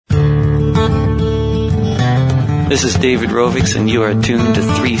This is David Rovics, and you are tuned to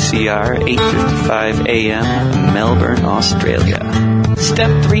 3CR 8:55 AM, Melbourne, Australia.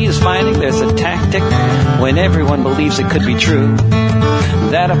 Step 3 is finding there's a tactic when everyone believes it could be true.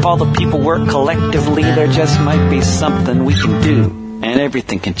 That if all the people work collectively, there just might be something we can do, and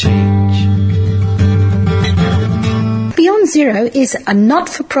everything can change. Beyond Zero is a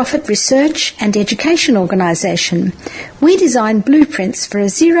not-for-profit research and education organisation. We design blueprints for a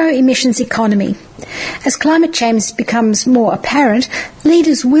zero-emissions economy. As climate change becomes more apparent,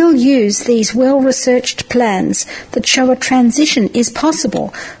 leaders will use these well-researched plans that show a transition is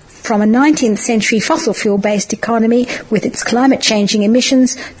possible from a 19th century fossil fuel-based economy with its climate-changing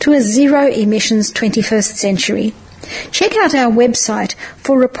emissions to a zero-emissions 21st century. Check out our website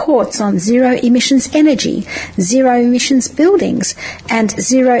for reports on zero-emissions energy, zero-emissions buildings, and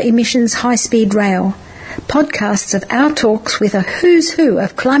zero-emissions high-speed rail. Podcasts of our talks with a who's who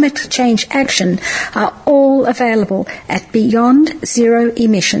of climate change action are all available at Beyond Zero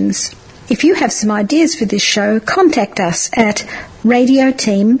Emissions. If you have some ideas for this show, contact us at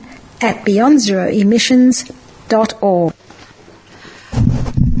radioteam@beyondzeroemissions.org.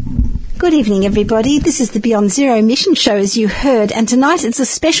 Good evening, everybody. This is the Beyond Zero Emissions show, as you heard, and tonight it's a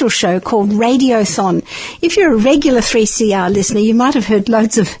special show called Radiothon. If you're a regular 3CR listener, you might have heard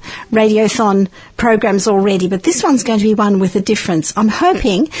loads of Radiothon programs already, but this one's going to be one with a difference. I'm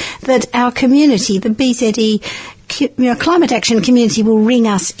hoping that our community, the BZE climate action community, will ring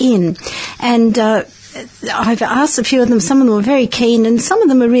us in. And I've asked a few of them. Some of them are very keen, and some of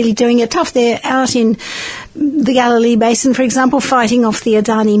them are really doing it tough. They're out in the Galilee Basin, for example, fighting off the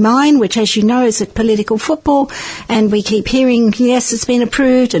Adani mine, which, as you know, is a political football, and we keep hearing, yes, it's been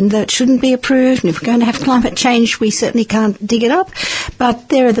approved, and that shouldn't be approved, and if we're going to have climate change, we certainly can't dig it up. But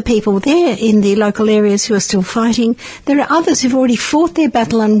there are the people there in the local areas who are still fighting. There are others who've already fought their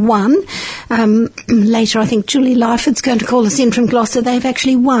battle and won. Later, I think Julie Lyford's going to call us in from Gloucester. They've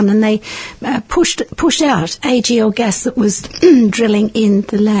actually won, and they pushed out AGL gas that was drilling in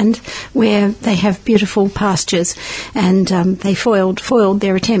the land where they have beautiful pastures, and they foiled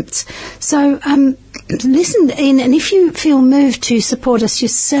their attempts. So listen in, and if you feel moved to support us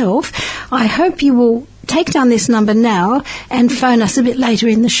yourself, I hope you will take down this number now and phone us a bit later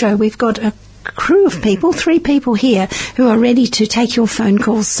in the show. We've got a crew of people, 3 people here, who are ready to take your phone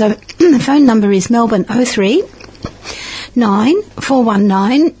calls. So the phone number is Melbourne 03 9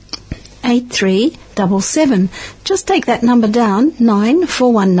 419 8377. Just take that number down,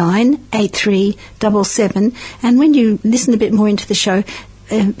 9419 8377, and when you listen a bit more into the show,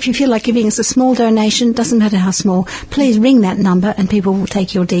 if you feel like giving us a small donation, doesn't matter how small, please ring that number and people will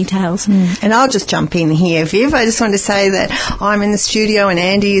take your details. And I'll just jump in here, Viv. I just want to say that I'm in the studio and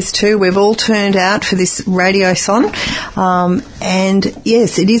Andy is too. We've all turned out for this radiothon. And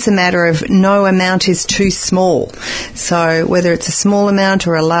yes, it is a matter of no amount is too small. So whether it's a small amount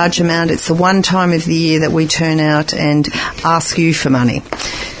or a large amount, it's the one time of the year that we turn out and ask you for money.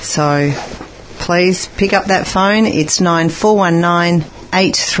 So please pick up that phone. It's 9419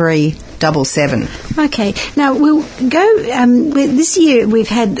 8377. Okay, now we'll go, this year we've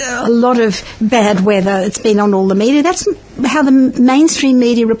had a lot of bad weather. It's been on all the media. That's how the mainstream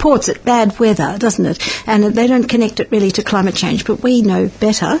media reports it, bad weather, doesn't it? And they don't connect it really to climate change, but we know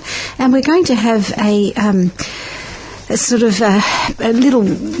better. And we're going to have a sort of a little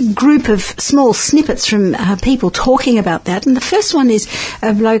group of small snippets from people talking about that. And the first one is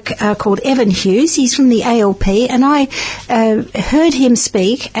a bloke called Evan Hughes. He's from the ALP, and I heard him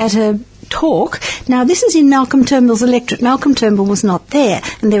speak at a talk. Now, this is in Malcolm Turnbull's electorate. Malcolm Turnbull was not there,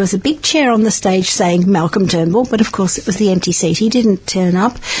 and there was a big chair on the stage saying Malcolm Turnbull, but of course it was the empty seat. He didn't turn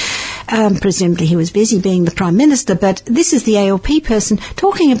up. Presumably he was busy being the Prime Minister, but this is the ALP person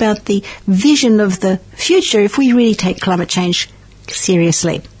talking about the vision of the future if we really take climate change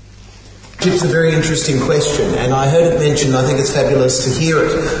seriously. It's a very interesting question, and I heard it mentioned. I think it's fabulous to hear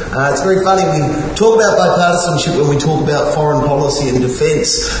it. It's very funny. We talk about bipartisanship when we talk about foreign policy and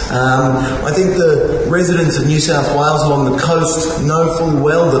defence. I think the residents of New South Wales along the coast know full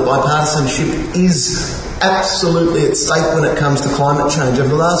well that bipartisanship is absolutely at stake when it comes to climate change. Over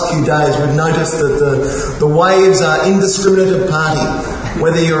the last few days, we've noticed that the waves are indiscriminate of party.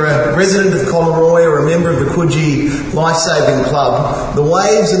 Whether you're a resident of Collaroy or a member of the Coogee Lifesaving Club, the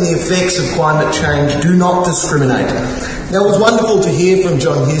waves and the effects of climate change do not discriminate. Now, it was wonderful to hear from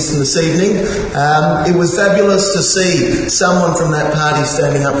John Hewson this evening. It was fabulous to see someone from that party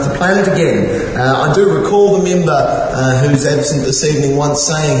standing up for the planet again. I do recall the member who's absent this evening once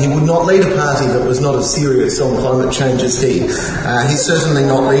saying he would not lead a party that was not as serious on climate change as he. He's certainly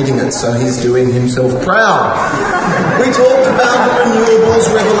not leading it, so he's doing himself proud. We talked about the renewables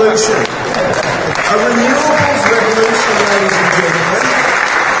revolution. A renewables revolution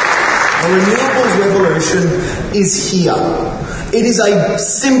is here. It is a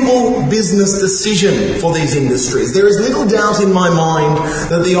simple business decision for these industries. There is little doubt in my mind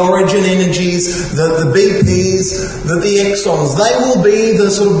that the Origin Energies, that the BPs, that the Exxons, they will be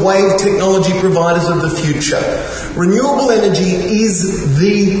the sort of wave technology providers of the future. Renewable energy is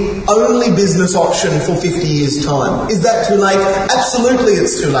the only business option for 50 years' time. Is that too late? Absolutely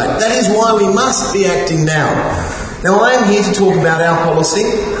it's too late. That is why we must be acting now. Now, I am here to talk about our policy,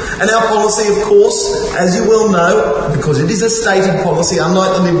 and our policy, of course, as you well know, because it is a stated policy,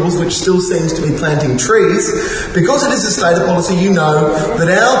 unlike the Liberals, which still seems to be planting trees, because it is a stated policy, you know that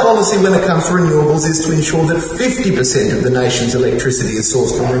our policy when it comes to renewables is to ensure that 50% of the nation's electricity is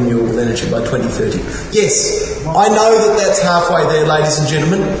sourced from renewable energy by 2030. Yes, I know that that's halfway there, ladies and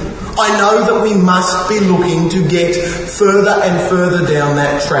gentlemen. I know that we must be looking to get further and further down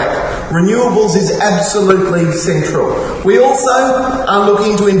that track. Renewables is absolutely central. We also are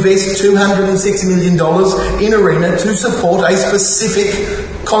looking to invest $260 million in ARENA to support a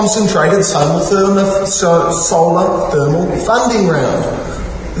specific concentrated solar thermal funding round.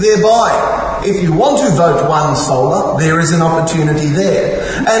 Thereby, if you want to vote one solar, there is an opportunity there.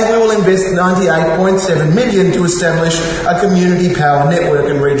 And we will invest $98.7 million to establish a community power network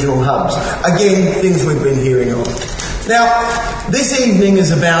and regional hubs. Again, things we've been hearing of. Now, this evening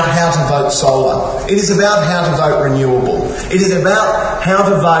is about how to vote solar. It is about how to vote renewable. It is about how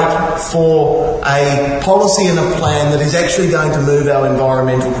to vote for a policy and a plan that is actually going to move our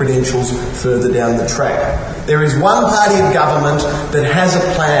environmental credentials further down the track. There is one party of government that has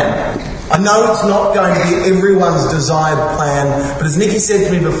a plan. I know it's not going to be everyone's desired plan, but as Nikki said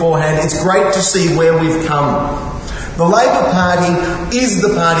to me beforehand, it's great to see where we've come. The Labor Party is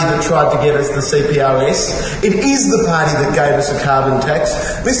the party that tried to get us the CPRS. It is the party that gave us a carbon tax.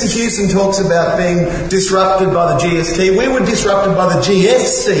 Mr Houston talks about being disrupted by the GST. We were disrupted by the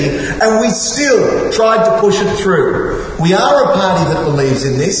GFC, and we still tried to push it through. We are a party that believes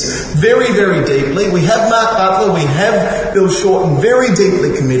in this very, very deeply. We have Mark Butler, we have Bill Shorten very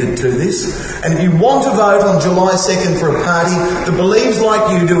deeply committed to this. And if you want to vote on July 2nd for a party that believes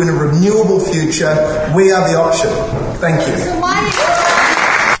like you do in a renewable future, we are the option. Thank you.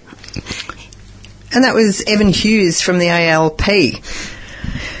 And that was Evan Hughes from the ALP.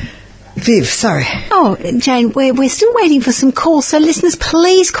 Viv, sorry. Oh, Jane, we're still waiting for some calls, so listeners,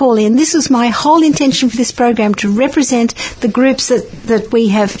 please call in. This was my whole intention for this program, to represent the groups that we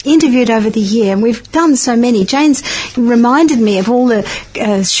have interviewed over the year, and we've done so many. Jane's reminded me of all the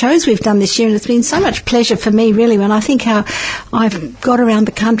shows we've done this year, and it's been so much pleasure for me, really, when I think how I've got around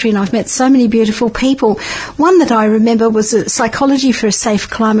the country and I've met so many beautiful people. One that I remember was Psychology for a Safe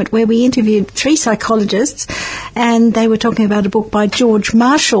Climate, where we interviewed 3 psychologists, and they were talking about a book by George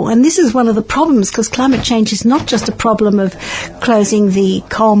Marshall, and this is one of the problems, because climate change is not just a problem of closing the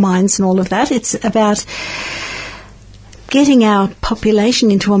coal mines and all of that. It's about getting our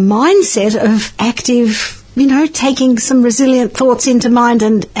population into a mindset of active, taking some resilient thoughts into mind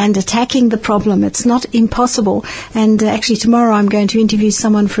and attacking the problem. It's not impossible. And actually tomorrow I'm going to interview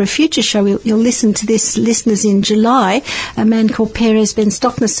someone for a future show. You'll listen to this, listeners, in July, a man called Perez Ben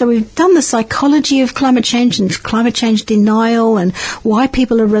Stockness. So we've done the psychology of climate change and climate change denial and why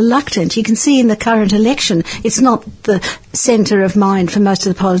people are reluctant. You can see in the current election, it's not the centre of mind for most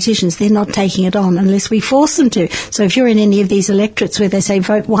of the politicians. They're not taking it on unless we force them to. So if you're in any of these electorates where they say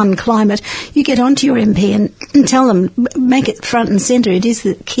vote one climate, you get onto your MP and tell them, make it front and centre. It is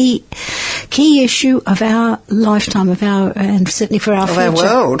the key issue of our lifetime, and certainly for our future.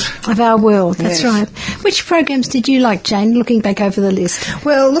 Of our world, that's right. Which programs did you like, Jane, looking back over the list?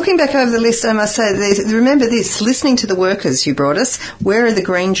 Well, looking back over the list, I must say, remember this, listening to the workers you brought us, where are the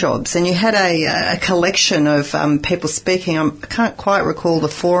green jobs? And you had a collection of people speaking. I can't quite recall the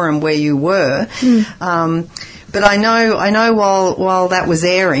forum where you were. But I know while that was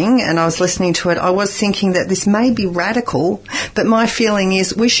airing and I was listening to it, I was thinking that this may be radical, but my feeling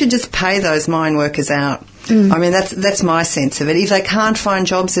is we should just pay those mine workers out. I mean, that's my sense of it. If they can't find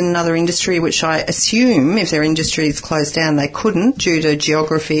jobs in another industry, which I assume if their industry is closed down they couldn't due to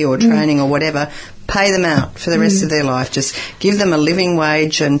geography or training or whatever, pay them out for the rest of their life. Just give them a living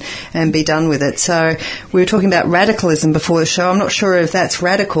wage and be done with it. So we were talking about radicalism before the show. I'm not sure if that's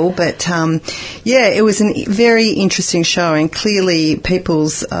radical, but it was a very interesting show, and clearly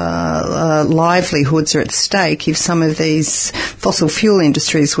people's livelihoods are at stake if some of these fossil fuel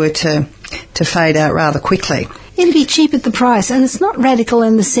industries were to fade out rather quickly. It'll be cheap at the price, and it's not radical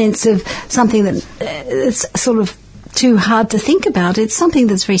in the sense of something that it's sort of too hard to think about. It's something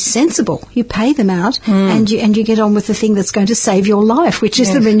that's very sensible. You pay them out and you get on with the thing that's going to save your life, which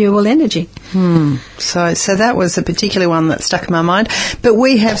is the renewable energy. So that was a particular one that stuck in my mind. But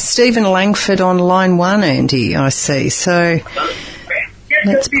we have Stephen Langford on line 1, Andy, I see. So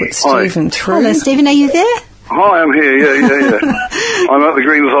let's put Stephen through. Hello, Stephen, are you there? Hi, I'm here, yeah. I'm at the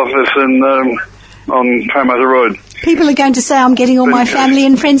Greens office on Parramatta Road. People are going to say I'm getting all my family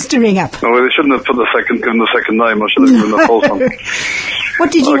and friends to ring up. Oh, well, they shouldn't have given the second name. I should have given the false one.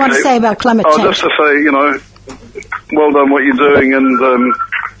 What did you want to say about climate change? Just to say, well done what you're doing, and,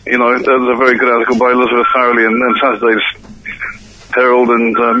 there was a very good article by Elizabeth Farrelly in Saturday's Herald,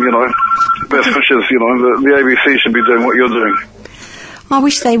 and, best wishes, the ABC should be doing what you're doing. I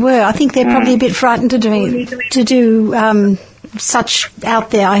wish they were. I think they're probably a bit frightened to do such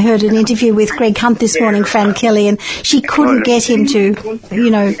out there. I heard an interview with Greg Hunt this morning, Fran Kelly, and she couldn't get him to,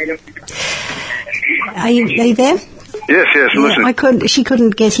 Are you there? Yes, listen. She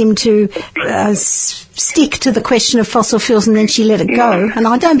couldn't get him to stick to the question of fossil fuels, and then she let it go. And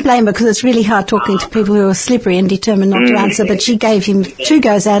I don't blame her, because it's really hard talking to people who are slippery and determined not to answer, but she gave him 2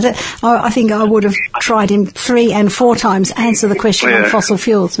 goes at it. I think I would have tried him 3 and 4 times answer the question on fossil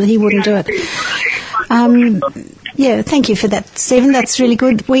fuels, but he wouldn't do it. Yeah, thank you for that, Stephen. That's really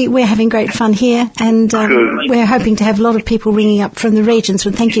good. We're having great fun here, and we're hoping to have a lot of people ringing up from the regions.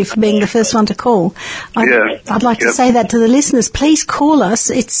 So thank you for being the first one to call. I'd like to say that to the listeners. Please call us.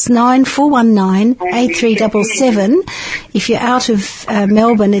 It's 9419-8377. If you're out of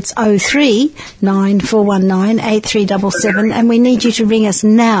Melbourne, it's 03-9419-8377, and we need you to ring us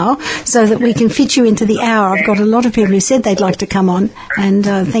now so that we can fit you into the hour. I've got a lot of people who said they'd like to come on, and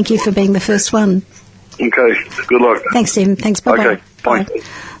thank you for being the first one. Okay, good luck. Thanks, Stephen. Thanks, bye-bye. Okay, bye.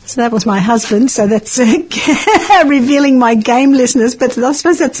 So that was my husband, so that's revealing my game listeners, but I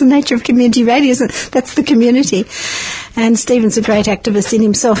suppose that's the nature of community radio, isn't it? That's the community. And Stephen's a great activist in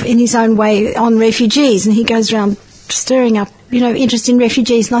himself, in his own way, on refugees, and he goes around stirring up, interest in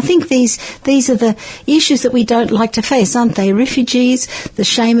refugees. And I think these are the issues that we don't like to face, aren't they? Refugees, the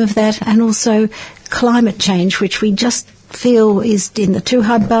shame of that, and also climate change, which we just feel is in the too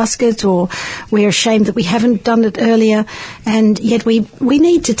hard basket, or we're ashamed that we haven't done it earlier, and yet we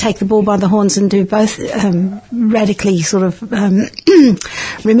need to take the bull by the horns and do both, radically sort of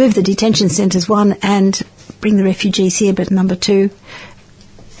remove the detention centres, 1, and bring the refugees here, but number 2,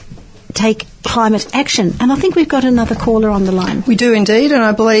 take climate action. And I think we've got another caller on the line. We do indeed, and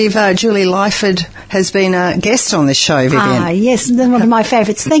I believe Julie Lyford has been a guest on this show, Vivian. Yes, one of my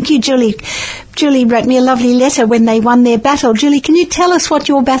favourites. Thank you, Julie. Julie wrote me a lovely letter when they won their battle. Julie, can you tell us what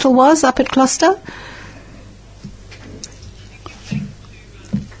your battle was up at Gloucester?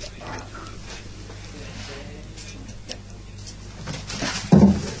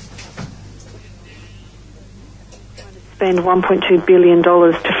 Spend $1.2 billion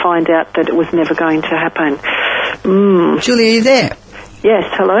to find out that it was never going to happen. Julie, are you there? Yes,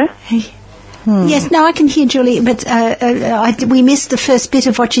 hello? Hey. Yes, no, I can hear Julie, but we missed the first bit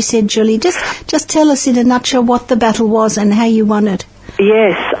of what you said, Julie. Just tell us in a nutshell what the battle was and how you won it.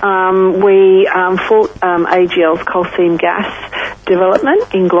 Yes, we fought AGL's coal seam gas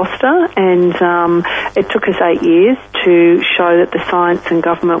development in Gloucester, and it took us 8 years to show that the science and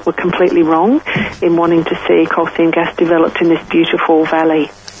government were completely wrong in wanting to see coal seam gas developed in this beautiful valley.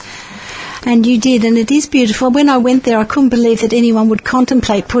 And you did, and it is beautiful. When I went there, I couldn't believe that anyone would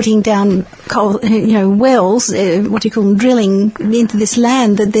contemplate putting down coal, wells, drilling into this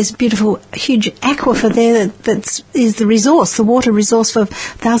land. That there's a beautiful, huge aquifer there that is the resource, the water resource for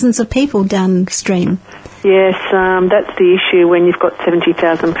thousands of people downstream. Yes, that's the issue when you've got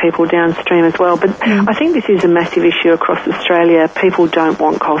 70,000 people downstream as well. But I think this is a massive issue across Australia. People don't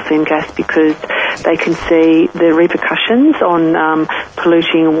want coal seam gas because they can see the repercussions on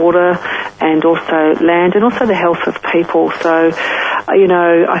polluting water and also land and also the health of people. So,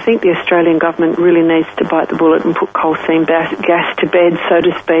 I think the Australian government really needs to bite the bullet and put coal seam gas to bed, so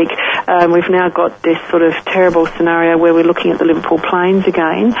to speak. We've now got this sort of terrible scenario where we're looking at the Liverpool Plains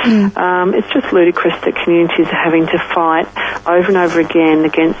again. It's just ludicrous that communities are having to fight over and over again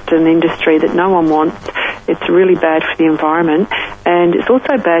against an industry that no one wants. It's really bad for the environment, and it's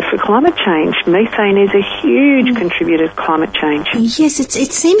also bad for climate change. Methane is a huge contributor to climate change. Yes,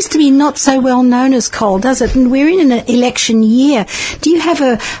 it seems to be not so well known as coal, does it? And we're in an election year. Do you have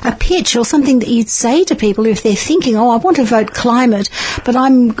a pitch or something that you'd say to people if they're thinking, I want to vote climate, but I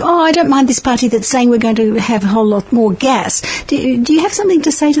don't mind this party that's saying we're going to have a whole lot more gas. Do you have something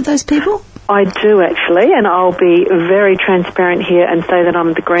to say to those people? I do, actually, and I'll be very transparent here and say that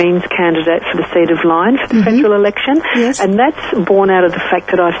I'm the Greens candidate for the seat of Lyne for the federal election. Yes. And that's born out of the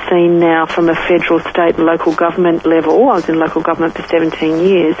fact that I've seen now from a federal, state and local government level, I was in local government for 17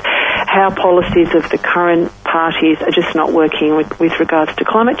 years, how policies of the current parties are just not working with regards to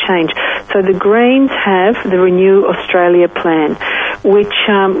climate change. So the Greens have the Renew Australia plan, which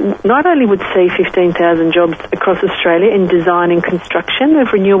not only would see 15,000 jobs across Australia in design and construction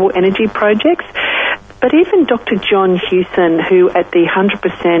of renewable energy projects, but even Dr. John Hewson, who at the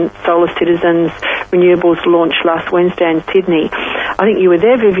 100% Solar Citizens Renewables launch last Wednesday in Sydney, I think you were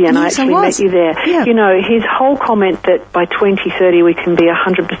there, Vivian. Yes, I actually met you there. Yeah. You know, his whole comment that by 2030 we can be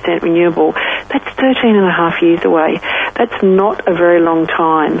 100% renewable, that's 13 and a half years away. That's not a very long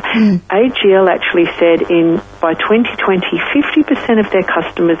time. AGL actually said by 2020, 50% of their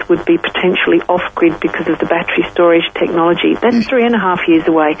customers would be potentially off-grid because of the battery storage technology. That's 3.5 years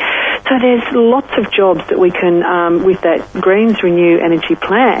away. So there's lots of jobs that we can, with that Greens Renew Energy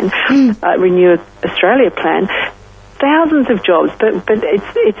plan, Renew Australia plan, thousands of jobs, but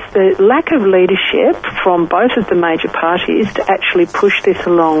it's the lack of leadership from both of the major parties to actually push this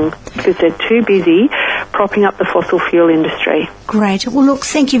along because they're too busy propping up the fossil fuel industry. Great. Well, look,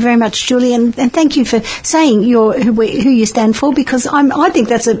 thank you very much, Julie, and thank you for saying who you stand for, because I think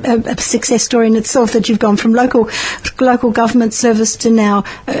that's a success story in itself, that you've gone from local government service to now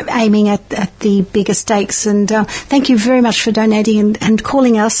aiming at the bigger stakes. And thank you very much for donating and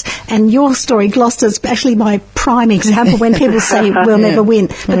calling us. And your story, Gloucester's actually my prime example when people say we'll never win.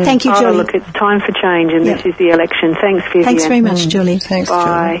 But thank you, Julie. Oh, look, it's time for change, and this is the election. Thanks, Vivian. Thanks very much, Julie. Thanks,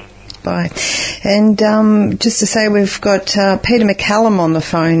 Bye. Julie. Bye. And just to say, we've got Peter McCallum on the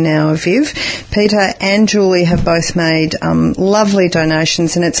phone now, Viv. Peter and Julie have both made lovely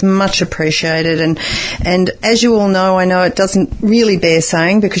donations, and it's much appreciated. And as you all know, I know it doesn't really bear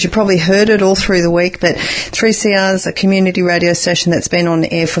saying because you probably heard it all through the week, but 3CR is a community radio station that's been on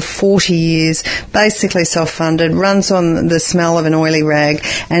the air for 40 years, basically self-funded, runs on the smell of an oily rag,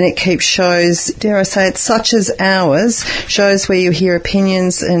 and it keeps shows, dare I say it, such as ours, shows where you hear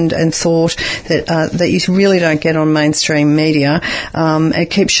opinions and thought that you really don't get on mainstream media. It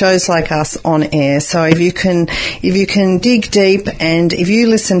keeps shows like us on air. So if you can dig deep, and if you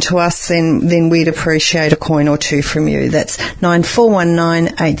listen to us, then we'd appreciate a coin or two from you. That's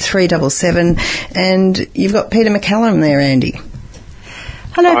 9419 8377. And you've got Peter McCallum there, Andy.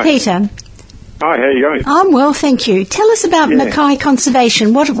 Hello, Hi. Peter. Hi, how are you going? I'm well, thank you. Tell us about Mackay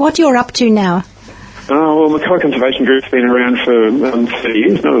Conservation. What you're up to now? Well, Mackay Conservation Group's been around for 30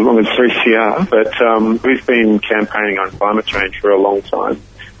 years, not as long as 3CR, but we've been campaigning on climate change for a long time,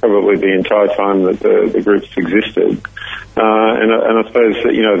 probably the entire time that the group's existed. And I suppose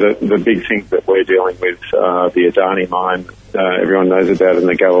that, the big things that we're dealing with, the Adani mine, everyone knows about in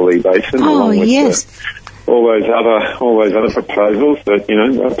the Galilee Basin. Oh, along with yes. all those other proposals that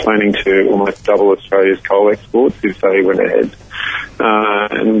are planning to almost double Australia's coal exports if they went ahead.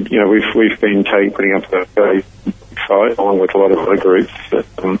 And we've been putting up a very fight along with a lot of other groups to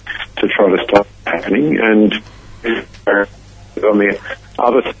try to stop it happening. And on the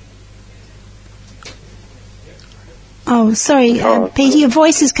other. Oh, sorry, Peter, your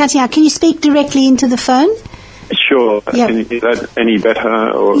voice is cutting out. Can you speak directly into the phone? Sure. Yep. Is that any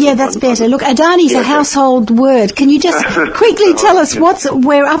better? Yeah, that's better. Look, Adani's a household word. Can you just quickly tell us what's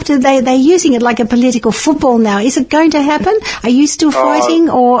we're up to? They're using it like a political football now. Is it going to happen? Are you still fighting,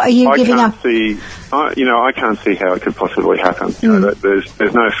 or are you giving up? I can't see how it could possibly happen.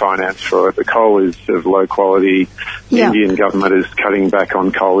 There's no finance for it. The coal is of low quality. The Indian government is cutting back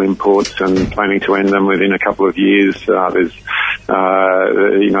on coal imports and planning to end them within a couple of years. It's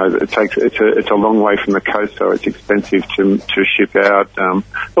a long way from the coast, so it's expensive to ship out.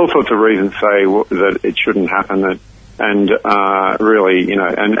 All sorts of reasons say that it shouldn't happen. And really,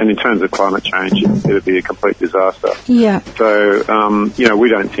 and in terms of climate change, it would be a complete disaster. Yeah. So, we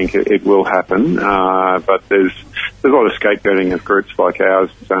don't think it will happen, but there's a lot of scapegoating of groups like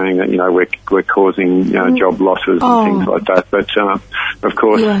ours saying that, we're causing, job losses and things like that. But, of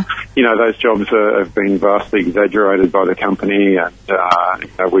course, those jobs have been vastly exaggerated by the company, and,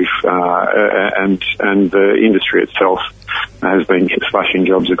 and the industry itself has been slashing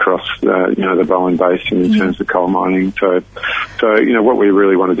jobs across, the Bowen Basin in terms of coal mining. So, what we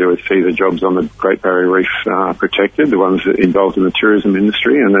really want to do is see the jobs on the Great Barrier Reef protected, the ones involved in the tourism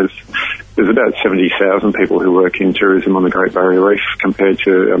industry, and there's about 70,000 people who work in tourism on the Great Barrier Reef compared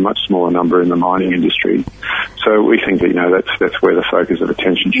to a much smaller number in the mining industry. So we think that, that's where the focus of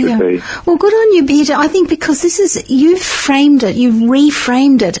attention should be. Well, good on you, Peter. I think because you've framed it, you've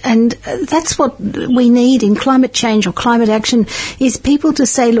reframed it, and that's what we need in climate change or climate action, is people to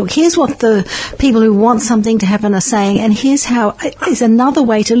say, look, here's what the people who want something to happen are saying, and here's how is another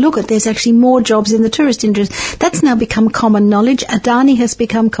way to look at. There's actually more jobs in the tourist industry. That's now become common knowledge. Adani has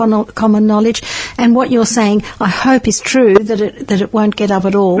become common knowledge, and what you're saying, I hope, is true, that it won't get up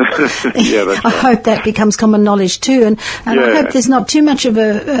at all. Yeah, that's right. I hope that becomes common knowledge too, and I hope there's not too much of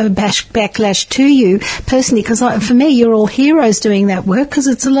a backlash to you personally, because for me, you're all heroes doing that work, because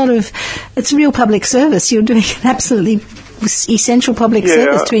it's real public service. You're doing an absolutely essential public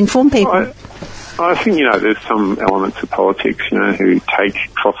service to inform people. I think, there's some elements of politics, who take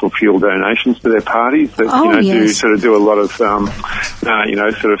fossil fuel donations to their parties that, do a lot of, sort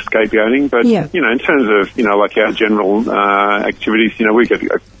of scapegoating. But, in terms of, like our general activities, we get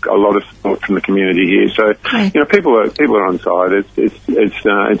a lot of support from the community here. So, people are on side.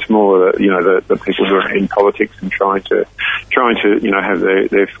 It's more, the people who are in politics and trying to have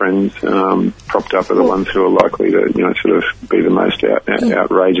their friends propped up are the ones who are likely to, sort of be the most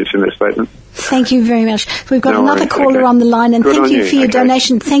outrageous in their statements. Thank you very much. We've got another caller on the line, and thank you for your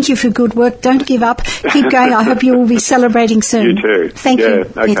donation. Thank you for good work. Don't give up. Keep going. I hope you will be celebrating soon. You too. Thank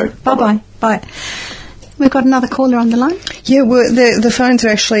you. Okay. Bye-bye. Bye. We've got another caller on the line. Yeah, well, the phones are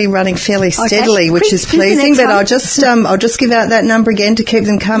actually running fairly steadily, which is pleasing. But I'll just give out that number again to keep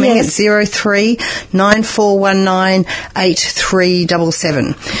them coming. It's 03 9419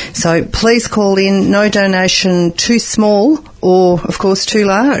 8377. So please call in. No donation too small or, of course, too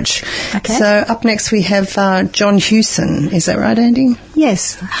large. Okay. So up next we have John Hewson. Is that right, Andy?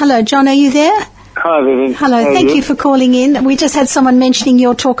 Yes. Hello, John. Are you there? Hi, Vivian. Hello, thank you for calling in. We just had someone mentioning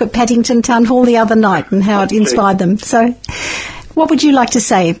your talk at Paddington Town Hall the other night and how it inspired them. So what would you like to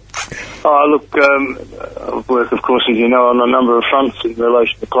say? Oh, look, I've worked, of course, as you know, on a number of fronts in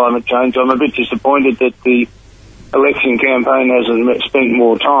relation to climate change. I'm a bit disappointed that the election campaign hasn't spent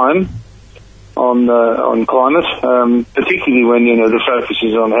more time on climate, particularly when, the focus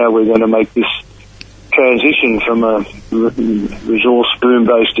is on how we're going to make this transition from a resource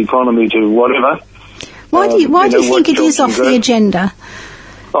boom-based economy to whatever. Why do you think it is off the agenda?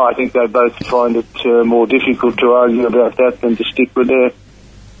 Oh, I think they both find it more difficult to argue about that than to stick with their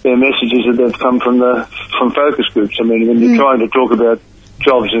messages that have come from focus groups. I mean, when you're trying to talk about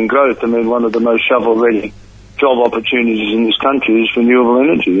jobs and growth, I mean, one of the most shovel-ready job opportunities in this country is renewable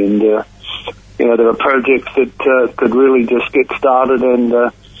energy, and there are projects that could really just get started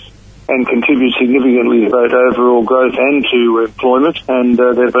and contribute significantly to both overall growth and to employment, and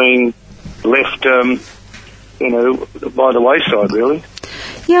they're being left, by the wayside, really.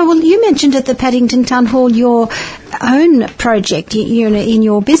 Yeah, well, you mentioned at the Paddington Town Hall your own project. In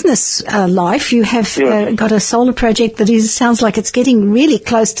your business life, you have got a solar project that sounds like it's getting really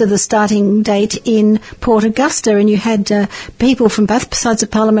close to the starting date in Port Augusta, and you had people from both sides of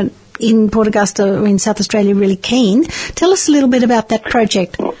Parliament in Port Augusta, in South Australia, really keen. Tell us a little bit about that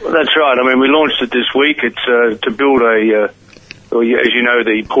project. Well, that's right. I mean, we launched it this week. It's to build as you know,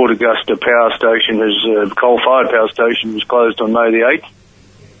 the Port Augusta power station, coal-fired power station, was closed on May the 8th.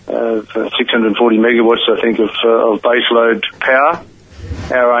 For 640 megawatts, I think, of baseload power.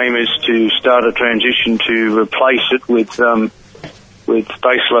 Our aim is to start a transition to replace it with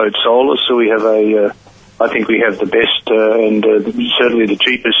baseload solar. So we have I think we have the best and certainly the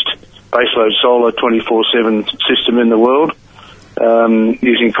cheapest baseload solar 24/7 system in the world,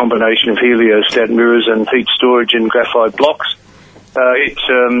 using a combination of heliostat mirrors and heat storage in graphite blocks. I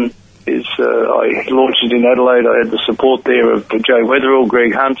launched it in Adelaide. I had the support there of Joe Weatherall,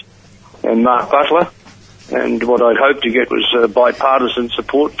 Greg Hunt and Mark Butler. And what I'd hoped to get was bipartisan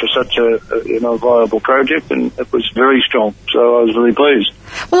support for such a viable project, and it was very strong. So I was very pleased.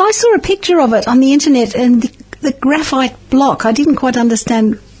 Well, I saw a picture of it on the internet, and the graphite block, I didn't quite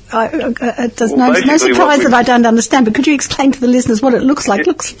understand. There's no surprise that I don't understand, but could you explain to the listeners what it looks like? It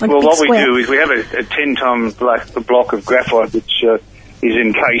looks like a big square. What we do is we have a 10-ton block of graphite which is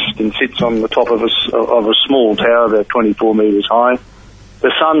encased and sits on the top of a small tower about 24 metres high.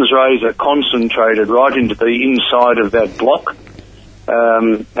 The sun's rays are concentrated right into the inside of that block,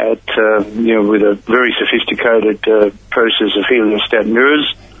 with a very sophisticated process of heliostat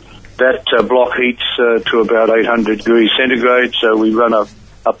mirrors. That block heats to about 800 degrees centigrade, so we run a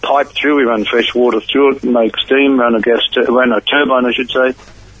pipe through, we run fresh water through it and make steam, run a turbine, I should say,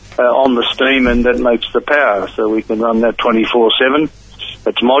 on the steam, and that makes the power. So we can run that 24/7.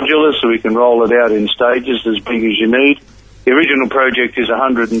 It's modular, so we can roll it out in stages as big as you need. The original project is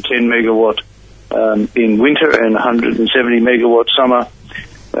 110 megawatt in winter and 170 megawatt summer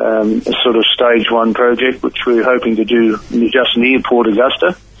a sort of stage 1 project, which we're hoping to do just near Port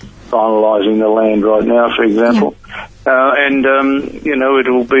Augusta, finalising the land right now, for example.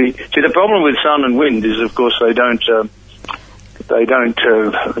 It'll be... See, the problem with sun and wind is, of course, the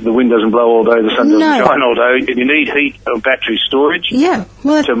wind doesn't blow all day, the sun doesn't shine all day, and you need heat or battery storage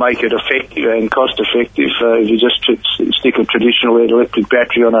to make it effective and cost-effective. If you just stick a traditional electric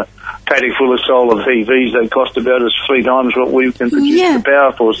battery on a paddock full of solar PVs, they cost about 3 times what we can produce the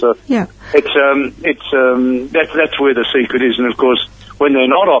power for. So that's where the secret is. And of course, when they're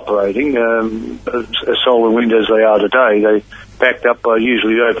not operating, as solar and wind as they are today, they backed up by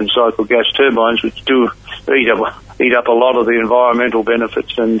usually open cycle gas turbines, which do eat up a lot of the environmental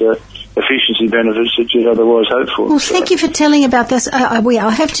benefits and efficiency benefits that you'd otherwise hope for. Well, thank you for telling about this. I'll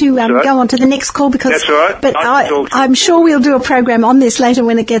have to go on to the next call because... That's all right. But I'm sure we'll do a program on this later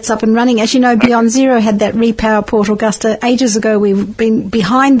when it gets up and running. As you know, Beyond Zero had that Repower Port Augusta ages ago. We've been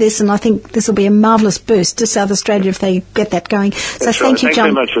behind this, and I think this will be a marvellous boost to South Australia if they get that going. So thank you,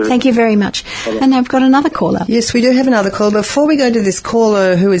 John. Thank you very much. And I've got another caller. Yes, we do have another caller. Before we go to this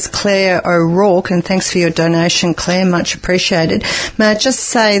caller, who is Claire O'Rourke, and thanks for your donation, Claire, much appreciated. May I just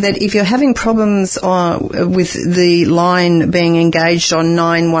say that if you're having problems with the line being engaged on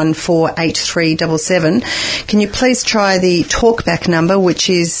 9148377, can you please try the talkback number, which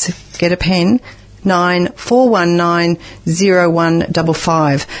is, get a pen,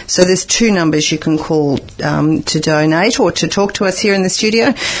 94190155. So there's 2 numbers you can call to donate or to talk to us here in the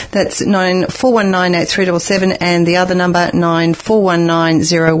studio. That's 94198377 and the other number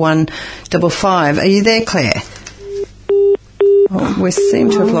 94190155. Are you there, Claire? Oh, we seem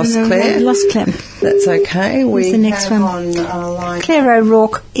to have lost Claire. We lost Claire. That's okay. Who's the next one? On our line. Claire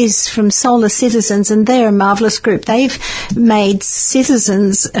O'Rourke is from Solar Citizens, and they're a marvellous group. They've made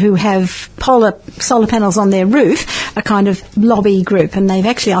citizens who have solar panels on their roof a kind of lobby group, and they've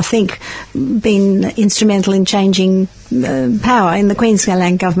actually, I think, been instrumental in changing power in the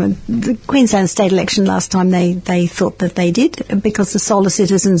Queensland government. The Queensland state election last time they thought that they did because the Solar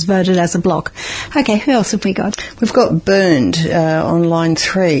Citizens voted as a bloc. Okay, who else have we got? We've got Bernd on line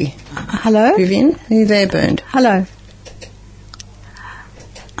 3. Hello? Vivian, are you there, Bernd? Hello.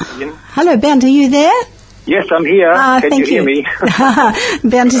 Hello, Bernd, are you there? Yes, I'm here. Can you hear me?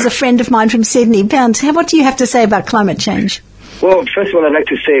 Bernd is a friend of mine from Sydney. Bernd, what do you have to say about climate change? Well, first of all, I'd like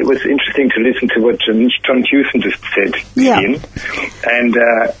to say it was interesting to listen to what John Hewson just said. Yeah. And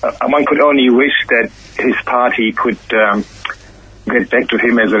one could only wish that his party could get back to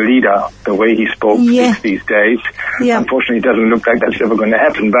him as a leader, the way he spoke these days. Yeah. Unfortunately, it doesn't look like that's ever going to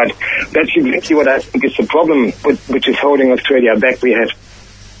happen. But that's exactly what I think is the problem, which is holding Australia back. We have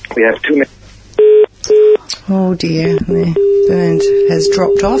too many... Oh dear, Bernd has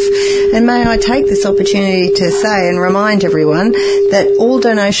dropped off. And may I take this opportunity to say and remind everyone that all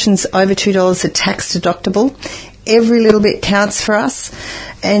donations over $2 are tax deductible. Every little bit counts for us.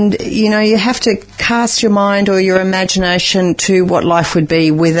 And, you have to cast your mind or your imagination to what life would be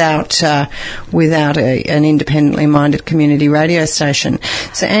without an independently minded community radio station.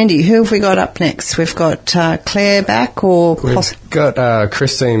 So, Andy, who have we got up next? We've got Claire back or... We've got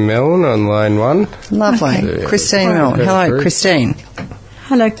Christine Milne on line 1. Lovely. Christine Milne. Hello, Christine.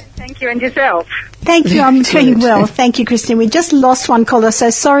 Hello. Thank you, and yourself? Thank you, I'm doing well. Thank you, Christine. We just lost one caller, so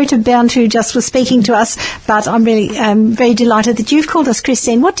sorry to Bernd who just was speaking to us, but I'm really very delighted that you've called us,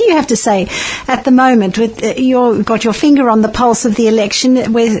 Christine. What do you have to say at the moment? You've got your finger on the pulse of the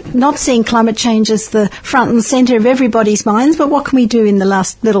election. We're not seeing climate change as the front and centre of everybody's minds, but what can we do in the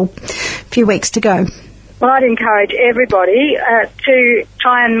last little few weeks to go? Well, I'd encourage everybody to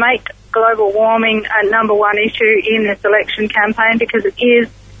try and make global warming a number one issue in this election campaign, because it is.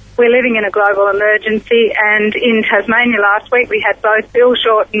 We're living in a global emergency, and in Tasmania last week we had both Bill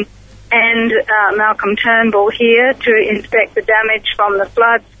Shorten and Malcolm Turnbull here to inspect the damage from the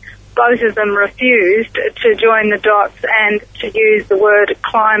floods. Both of them refused to join the dots and to use the word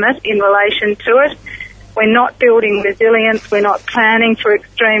climate in relation to it. We're not building resilience, we're not planning for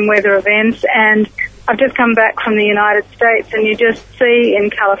extreme weather events, and I've just come back from the United States, and you just see in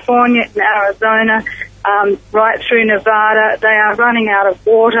California, in Arizona, right through Nevada, they are running out of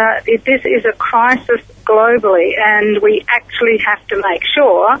water. This is a crisis globally, and we actually have to make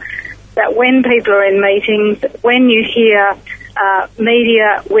sure that when people are in meetings, when you hear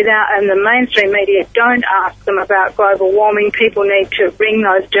media and the mainstream media don't ask them about global warming, people need to ring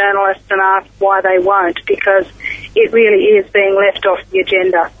those journalists and ask why they won't, because it really is being left off the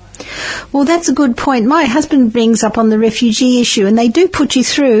agenda. Well, that's a good point. My husband brings up on the refugee issue, and they do put you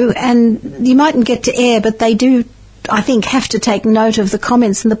through, and you mightn't get to air, but they do, I think, have to take note of the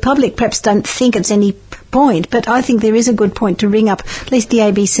comments, and the public perhaps don't think it's any point, but I think there is a good point to ring up, at least the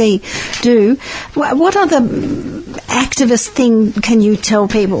ABC do. What other activist thing can you tell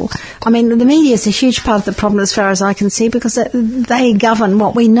people? I mean, the media is a huge part of the problem as far as I can see, because they govern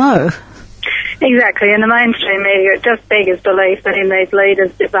what we know. Exactly, and the mainstream media, it just beggars belief that in these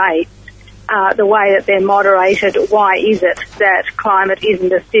leaders' debates, the way that they're moderated, why is it that climate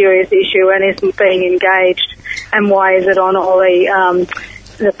isn't a serious issue and isn't being engaged, and why is it on all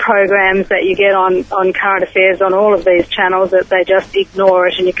the programs that you get on current affairs on all of these channels that they just ignore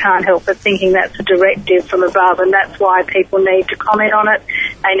it, and you can't help but thinking that's a directive from above, and that's why people need to comment on it.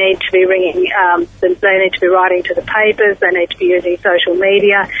 They need to be ringing, they need to be writing to the papers, they need to be using social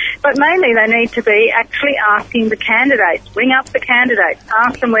media, but mainly they need to be actually asking the candidates, ring up the candidates,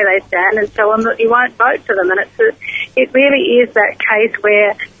 ask them where they stand and tell them that you won't vote for them. And it really is that case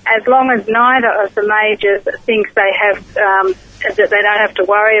where as long as neither of the majors thinks they have that they don't have to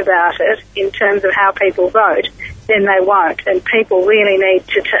worry about it in terms of how people vote, then they won't. And people really need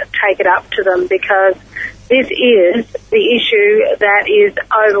to take it up to them, because this is the issue that is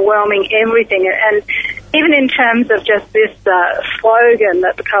overwhelming everything. And even in terms of just this slogan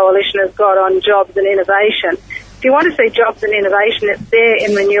that the Coalition has got on jobs and innovation, if you want to see jobs and innovation, it's there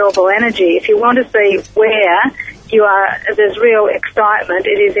in renewable energy. If you want to see where there's real excitement,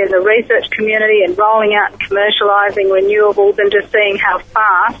 it is in the research community and rolling out and commercialising renewables and just seeing how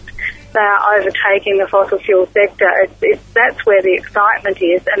fast they are overtaking the fossil fuel sector. That's where the excitement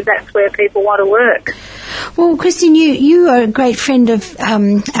is, and that's where people want to work. Well, Christine, you are a great friend of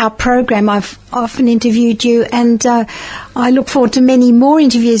our program. I've often interviewed you, and I look forward to many more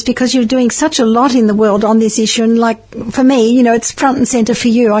interviews, because you're doing such a lot in the world on this issue. And like for me, it's front and centre for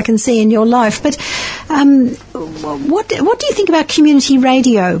you, I can see in your life. But what do you think about community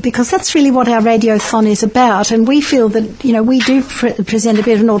radio? Because that's really what our Radiothon is about, and we feel that we do present a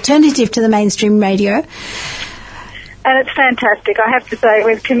bit of an alternative to the mainstream radio. And it's fantastic. I have to say,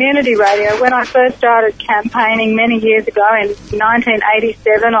 with community radio, when I first started campaigning many years ago in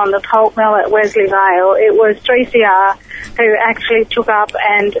 1987 on the pulp mill at Wesley Vale, it was 3CR who actually took up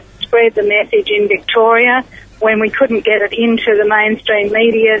and spread the message in Victoria when we couldn't get it into the mainstream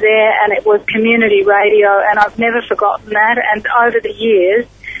media there, and it was community radio, and I've never forgotten that. And over the years,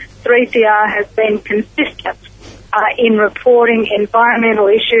 3CR has been consistent in reporting environmental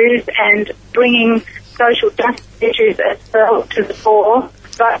issues and bringing social justice issues as well to the fore.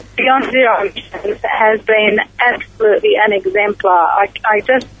 But Beyond Zero Emissions has been absolutely an exemplar. I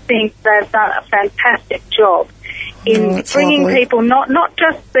just think they've done a fantastic job in bringing people not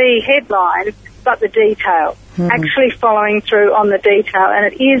just the headlines, but the detail, actually following through on the detail.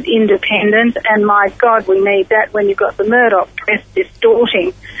 And it is independent, and my God, we need that when you've got the Murdoch press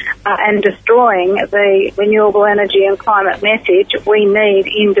distorting and destroying the renewable energy and climate message. We need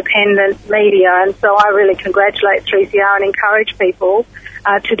independent media, and so I really congratulate 3CR and encourage people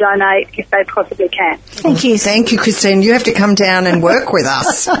to donate if they possibly can. Thank you. Thank you, Christine. You have to come down and work with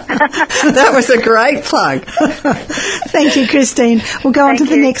us. That was a great plug. Thank you, Christine. We'll go on to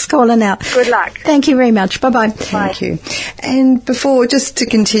the next caller now. Good luck. Thank you very much. Bye-bye. Thank you. And before, just to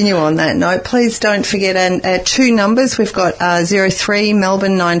continue on that note, please don't forget two numbers. We've got 03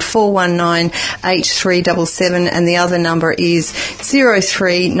 Melbourne 9419 8377, and the other number is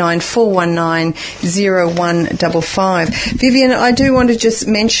 03 9419 0155. Vivian, I do want to just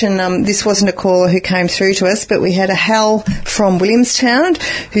mention, this wasn't a caller who came through to us, but we had a Hal from Williamstown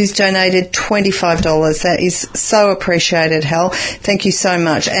who's donated $25. That is so appreciated, Hal. Thank you so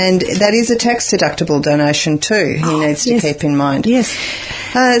much. And that is a tax-deductible donation too, he needs to keep in mind. Yes.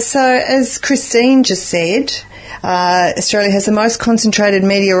 So as Christine just said, Australia has the most concentrated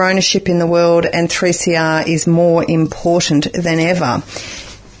media ownership in the world, and 3CR is more important than ever.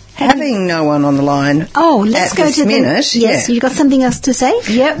 Having no one on the line let's go to minute. Yes, you got something else to say?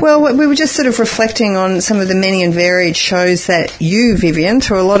 Yeah. Well, we were just sort of reflecting on some of the many and varied shows that you, Vivian,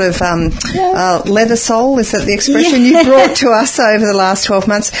 through a lot of leather sole, is that the expression you brought to us over the last 12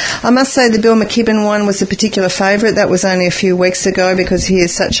 months. I must say the Bill McKibben one was a particular favourite. That was only a few weeks ago, because he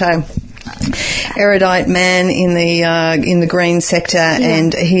is such a erudite man in the green sector,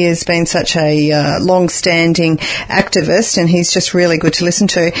 and he has been such a long-standing activist, and he's just really good to listen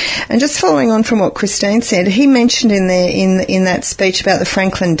to. And just following on from what Christine said, he mentioned in there in that speech about the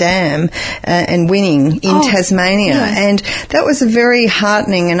Franklin Dam and winning in Tasmania, and that was a very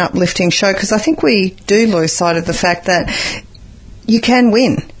heartening and uplifting show, because I think we do lose sight of the fact that you can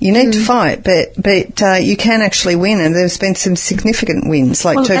win. You need to fight, but you can actually win, and there's been some significant wins,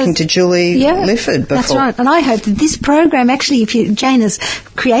 like talking to Julie Lifford before. That's right, and I hope that this program, actually, Jane has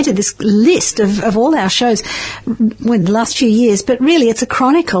created this list of all our shows in the last few years, but really it's a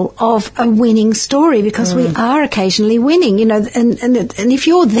chronicle of a winning story, because we are occasionally winning, you know, and if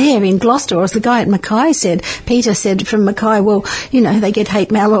you're there in Gloucester, or as the guy at Mackay said, Peter said from Mackay, well, you know, they get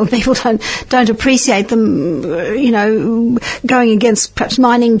hate mail, or people don't appreciate them, you know, going against perhaps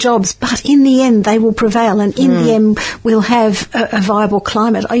mining jobs, but in the end they will prevail, and in the end we'll have a viable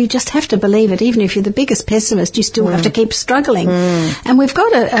climate. Oh, you just have to believe it. Even if you're the biggest pessimist, you still have to keep struggling. And we've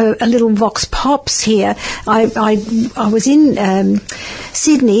got a little vox pops here. I was in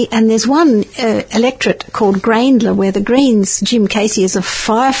Sydney, and there's one electorate called Graindler, where the Greens, Jim Casey is a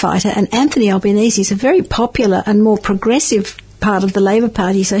firefighter, and Anthony Albanese is a very popular and more progressive part of the Labor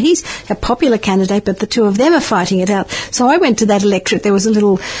Party, so he's a popular candidate, but the two of them are fighting it out. So I went to that electorate. There was a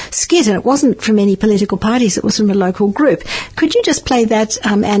little skit, and it wasn't from any political parties, it was from a local group. Could you just play that,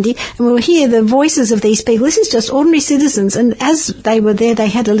 Andy? And we'll hear the voices of these people. This is just ordinary citizens, and as they were there, they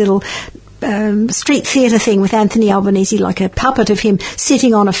had a little street theatre thing with Anthony Albanese, like a puppet of him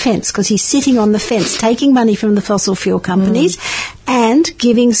sitting on a fence, because he's sitting on the fence taking money from the fossil fuel companies and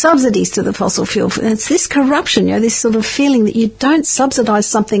giving subsidies to the fossil fuel. And it's this corruption, you know, this sort of feeling that you don't subsidise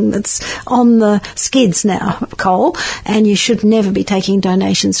something that's on the skids now, coal, and you should never be taking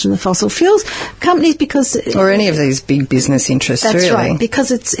donations from the fossil fuels companies, because... Or any of these big business interests, that's really. That's right,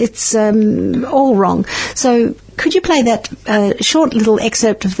 because it's all wrong. So could you play that short little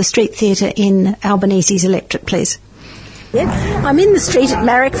excerpt of the street theatre in Albanese's electorate, please? I'm in the street at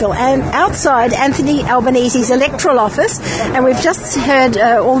Marrickville, and outside Anthony Albanese's electoral office, and we've just heard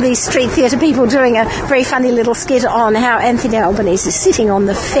all these street theatre people doing a very funny little skit on how Anthony Albanese is sitting on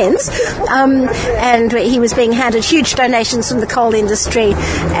the fence, and he was being handed huge donations from the coal industry,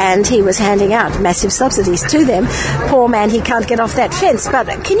 and he was handing out massive subsidies to them. Poor man, he can't get off that fence.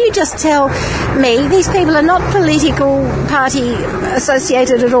 But can you just tell me, these people are not political party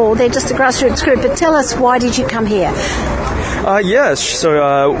associated at all, they're just a grassroots group, but tell us, why did you come here? Yes, so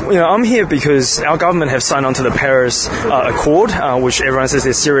I'm here because our government have signed on to the Paris Accord, which everyone says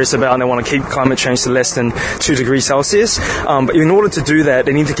they're serious about, and they want to keep climate change to less than 2 degrees Celsius. But in order to do that,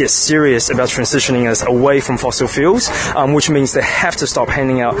 they need to get serious about transitioning us away from fossil fuels, which means they have to stop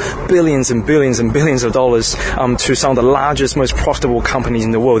handing out billions and billions and billions of dollars to some of the largest, most profitable companies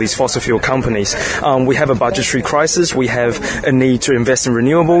in the world, these fossil fuel companies. We have a budgetary crisis, we have a need to invest in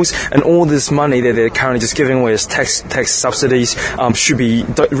renewables, and all this money that they're currently just giving away as tax subsidies should be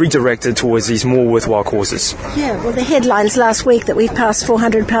redirected towards these more worthwhile causes. Yeah, well, the headlines last week that we've passed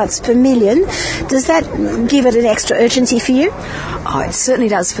 400 parts per million, does that give it an extra urgency for you? Oh, it certainly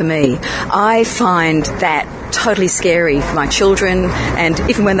does for me. I find that totally scary for my children, and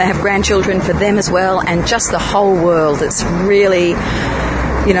even when they have grandchildren, for them as well, and just the whole world that's really,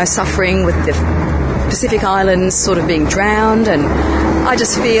 you know, suffering with the Pacific Islands sort of being drowned. And I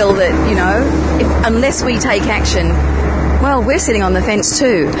just feel that, you know, unless we take action, well, we're sitting on the fence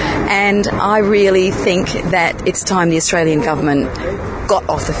too. And I really think that it's time the Australian government got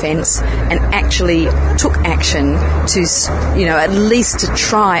off the fence and actually took action to, you know, at least to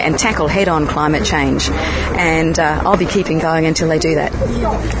try and tackle head-on climate change. And I'll be keeping going until they do that.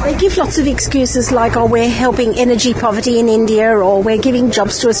 They give lots of excuses like, oh, we're helping energy poverty in India, or we're giving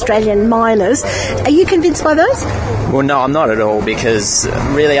jobs to Australian miners. Are you convinced by those? Well, no, I'm not at all, because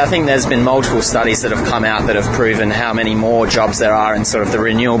really I think there's been multiple studies that have come out that have proven how many more jobs there are in sort of the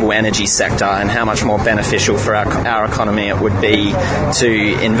renewable energy sector, and how much more beneficial for our economy it would be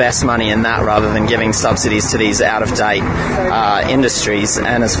to invest money in that rather than giving subsidies to these out-of-date industries.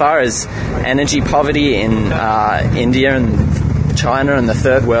 And as far as energy poverty in India and China and the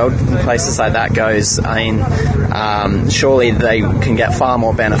third world, places like that goes, I mean, surely they can get far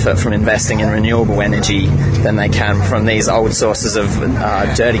more benefit from investing in renewable energy than they can from these old sources of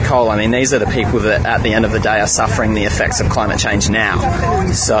dirty coal. I mean, these are the people that at the end of the day are suffering the effects of climate change now.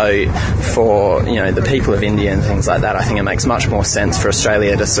 So for, you know, the people of India and things like that, I think it makes much more sense for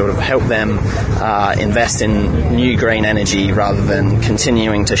Australia to sort of help them invest in new green energy rather than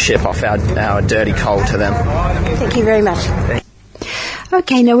continuing to ship off our dirty coal to them. Thank you very much.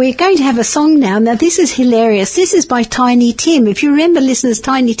 Okay, now we're going to have a song now. Now, this is hilarious. This is by Tiny Tim. If you remember, listeners,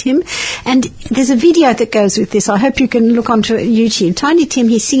 Tiny Tim. And there's a video that goes with this. I hope you can look onto YouTube. Tiny Tim,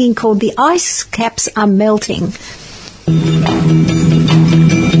 he's singing called The Ice Caps Are Melting.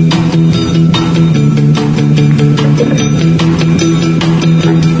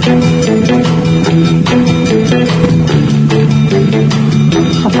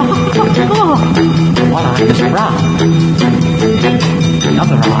 What is wrong?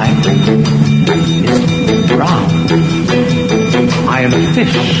 other eye is brown. I am a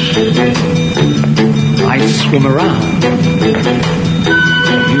fish. I swim around.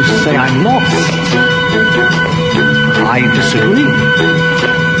 You say I'm lost. I disagree.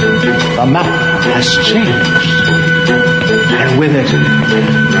 The map has changed. And with it,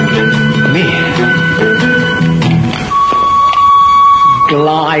 me.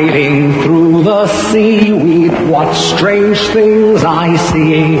 Gliding through the seaweed, what strange things I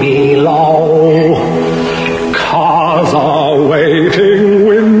see below. Cars are waiting,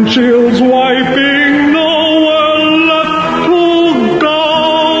 windshields wiping, nowhere left to go.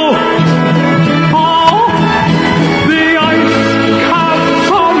 Oh, the ice caps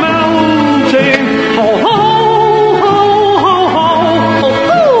are melting. Oh, oh, oh, oh, oh,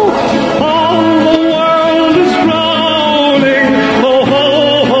 oh, oh, the world is drowning. Oh, oh,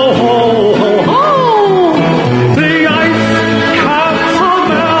 oh, oh, oh, the ice caps are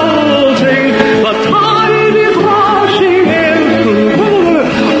melting. The tide is rushing in.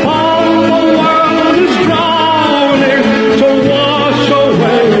 All the world is drowning to wash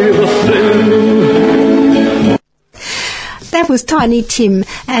away the sin. That was Tiny Tim,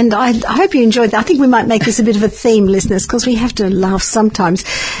 and I hope you enjoyed that. I think we might make this a bit of a theme, listeners, because we have to laugh sometimes.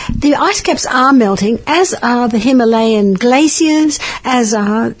 The ice caps are melting, as are the Himalayan glaciers, as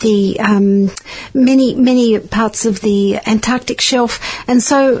are the many parts of the Antarctic shelf, and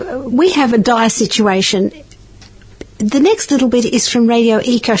so we have a dire situation. The next little bit is from Radio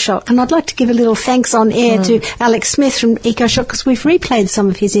EcoShock, and I'd like to give a little thanks on air to Alex Smith from EcoShock, because we've replayed some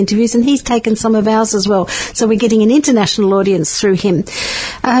of his interviews and he's taken some of ours as well. So we're getting an international audience through him.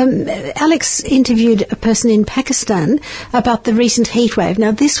 Alex interviewed a person in Pakistan about the recent heat wave.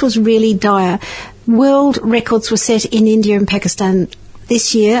 Now, this was really dire. World records were set in India and Pakistan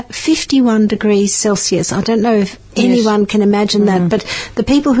this year, 51 degrees Celsius. I don't know if anyone can imagine that, but the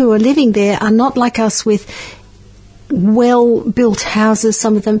people who are living there are not like us with well-built houses,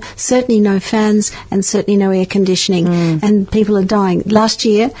 some of them, certainly no fans and certainly no air conditioning, and people are dying. Last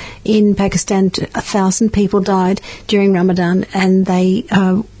year in Pakistan, 1,000 people died during Ramadan, and they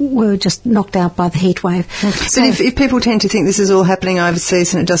were just knocked out by the heat wave. But if people tend to think this is all happening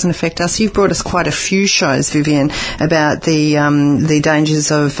overseas and it doesn't affect us, you've brought us quite a few shows, Vivian, about the dangers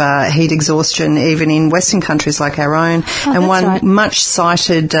of heat exhaustion, even in Western countries like our own. And one much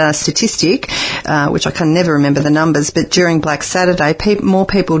cited statistic, which I can never remember the numbers, but during Black Saturday, more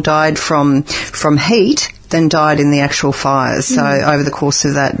people died from heat than died in the actual fires. So over the course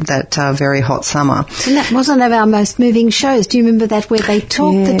of that very hot summer. And that was one of our most moving shows. Do you remember that, where they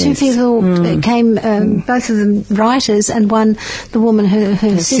talked? The two people came, both of them writers, and one, the woman,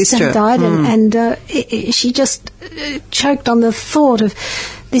 her sister died, and she just choked on the thought of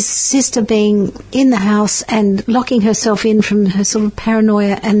this sister being in the house and locking herself in from her sort of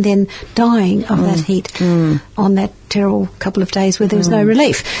paranoia, and then dying of that heat on that terrible couple of days where there was no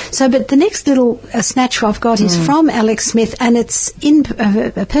relief. So, but the next little snatch I've got is from Alex Smith, and it's in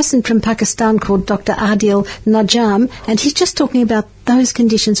a person from Pakistan called Dr. Adil Najam, and he's just talking about those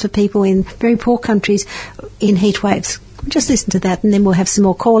conditions for people in very poor countries in heat waves. Just listen to that, and then we'll have some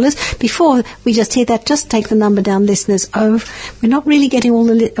more callers. Before we just hear that, just take the number down, listeners. We're not really getting all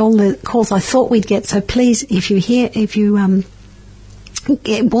the calls I thought we'd get. So please, if you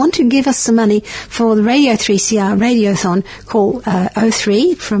want to give us some money for the Radio 3CR Radiothon, call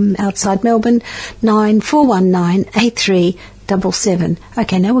 03 from outside Melbourne, 9419 8377.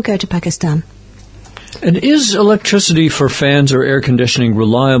 Okay, now we'll go to Pakistan. And is electricity for fans or air conditioning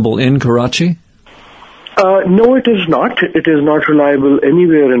reliable in Karachi? No, it is not. It is not reliable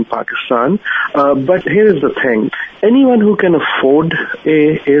anywhere in Pakistan. But here is the thing. Anyone who can afford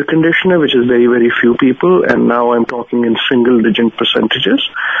a air conditioner, which is very, very few people, and now I'm talking in single-digit percentages,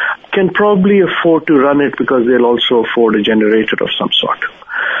 can probably afford to run it because they'll also afford a generator of some sort.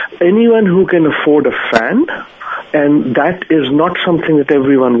 Anyone who can afford a fan, and that is not something that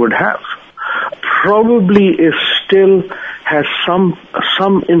everyone would have, probably is still has some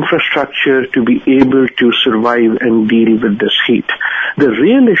infrastructure to be able to survive and deal with this heat. The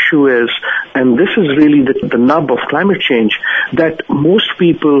real issue is, and this is really the nub of climate change, that most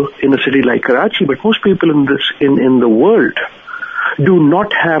people in a city like Karachi, but most people in the world, do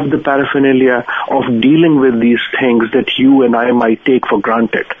not have the paraphernalia of dealing with these things that you and I might take for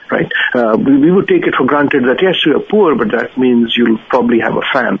granted, right? We would take it for granted that, yes, you are poor, but that means you'll probably have a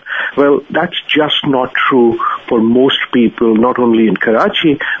fan. Well, that's just not true for most people, not only in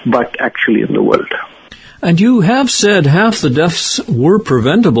Karachi, but actually in the world. And you have said half the deaths were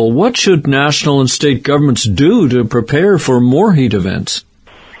preventable. What should national and state governments do to prepare for more heat events?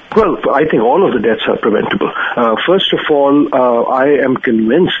 Well, I think all of the deaths are preventable. First of all, I am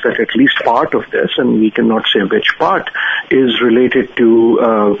convinced that at least part of this, and we cannot say which part, is related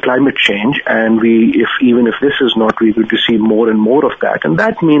to climate change. And even if this is not, we're going to see more and more of that. And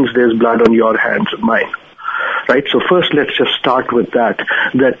that means there's blood on your hands and mine. Right? So first, let's just start with that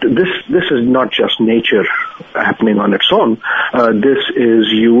this is not just nature happening on its own. This is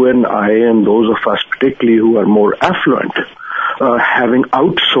you and I and those of us particularly who are more affluent, having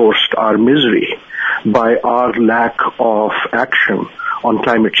outsourced our misery by our lack of action on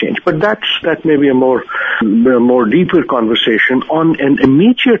climate change. But that may be a more deeper conversation. On an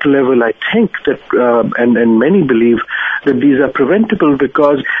immediate level, I think that, and many believe that these are preventable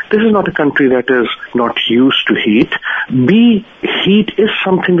because this is not a country that is not used to heat. B, heat is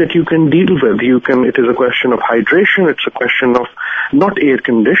something that you can deal with. It is a question of hydration. It's a question of not air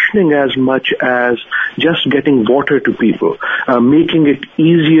conditioning as much as just getting water to people, making it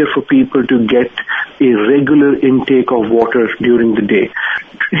easier for people to get a regular intake of water during the day.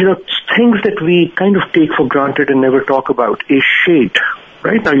 Things that we kind of take for granted and never talk about is shade.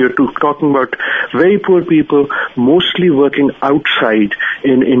 Right now, you're talking about very poor people, mostly working outside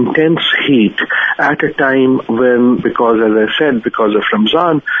in intense heat at a time when, because of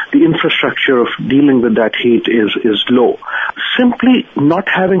Ramzan, the infrastructure of dealing with that heat is low. Simply not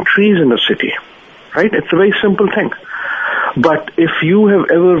having trees in a city, right? It's a very simple thing. But if you have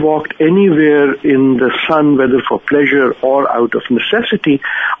ever walked anywhere in the sun, whether for pleasure or out of necessity,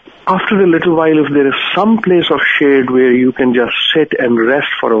 after a little while, if there is some place of shade where you can just sit and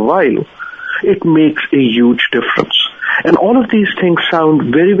rest for a while, it makes a huge difference. And all of these things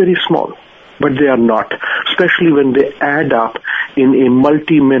sound very, very small, but they are not, especially when they add up in a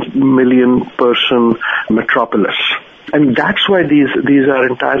multi-million person metropolis. And that's why these are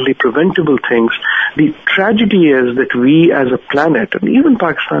entirely preventable things. The tragedy is that we as a planet, and even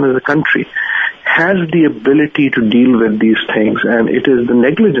Pakistan as a country, has the ability to deal with these things, and it is the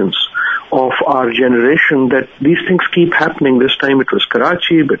negligence of our generation that these things keep happening. This time it was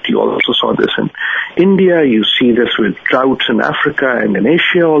Karachi, but you also saw this in India. You see this with droughts in Africa and in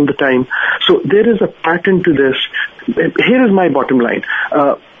Asia all the time. So there is a pattern to this. Here is my bottom line.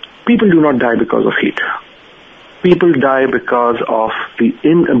 People do not die because of heat. People die because of the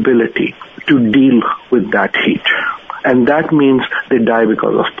inability to deal with that heat. And that means they die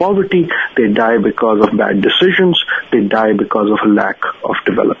because of poverty, they die because of bad decisions, they die because of a lack of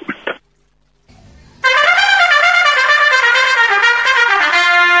development.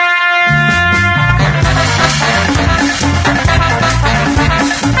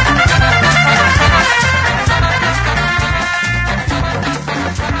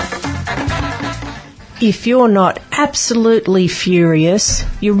 If you're not absolutely furious,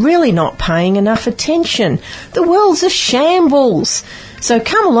 you're really not paying enough attention. The world's a shambles. So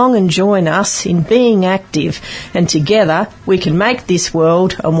come along and join us in being active, and together we can make this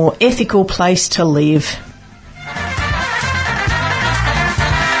world a more ethical place to live.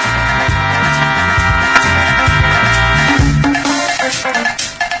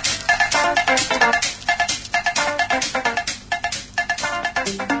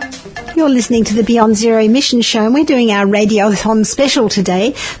 You're listening to the Beyond Zero Emission Show, and we're doing our Radiothon special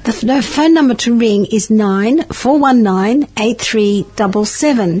today. The phone number to ring is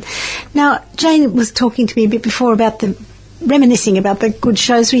 9419-8377. Now, Jane was talking to me a bit before about reminiscing about the good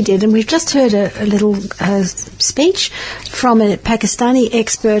shows we did, and we've just heard a little speech from a Pakistani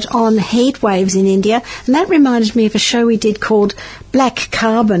expert on heat waves in India, and that reminded me of a show we did called Black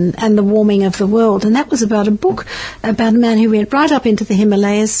Carbon and the Warming of the World, and that was about a book about a man who went right up into the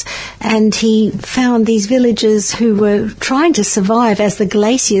Himalayas, and he found these villagers who were trying to survive as the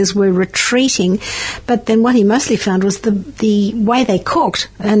glaciers were retreating, but then what he mostly found was the way they cooked,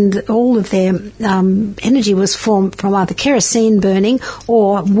 and all of their energy was formed from either kerosene burning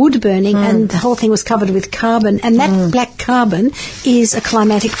or wood burning, and the whole thing was covered with carbon, and that black carbon is a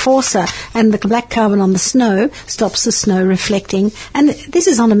climatic forcer, and the black carbon on the snow stops the snow reflecting. And this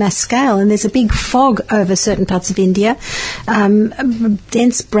is on a mass scale, and there's a big fog over certain parts of India, a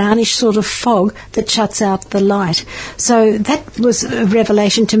dense brownish sort of fog that shuts out the light. So that was a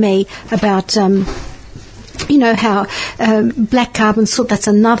revelation to me about how black carbon soot, that's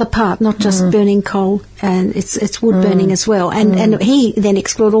another part, not just burning coal and it's wood burning as well. And he then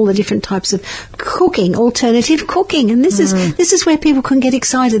explored all the different types of cooking, alternative cooking, and this is where people can get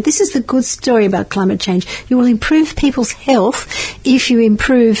excited. This is the good story about climate change. You will improve people's health if you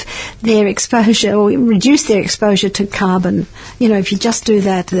improve their exposure or reduce their exposure to carbon. You know, if you just do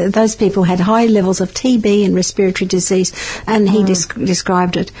that, those people had high levels of TB and respiratory disease, and he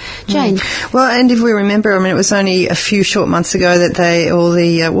described it. Jane? Well, and if we remember, I mean, it was only a few short months ago that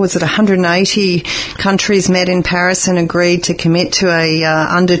 180 countries met in Paris and agreed to commit to a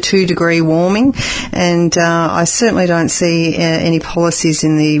under 2 degree warming, and I certainly don't see any policies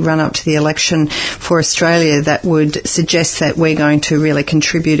in the run-up to the election for Australia that would suggest that we're going to really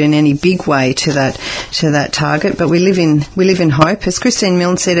contribute in any big way to that target. But we live in hope, as Christine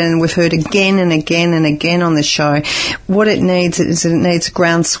Milne said, and we've heard again and again and again on the show. What it needs is a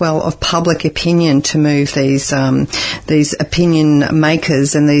groundswell of public opinion to move these opinion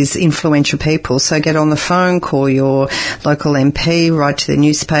makers and these influential people. So get on the phone, call your local MP, write to the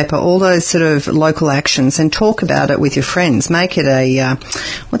newspaper, all those sort of local actions, and talk about it with your friends. Make it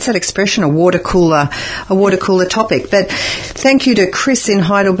what's that expression? A water cooler topic. But thank you to Chris in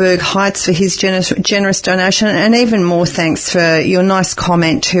Heidelberg Heights for his generous donation, and even more thanks for your nice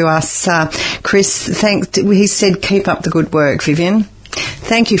comment to us, Chris. He said, keep up the good work, Vivian.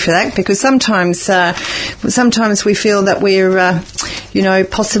 Thank you for that, because sometimes we feel that we're,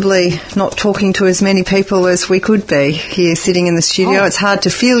 possibly not talking to as many people as we could be here sitting in the studio. It's hard to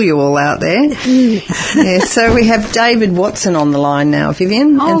feel you all out there. Yeah, so we have David Watson on the line now,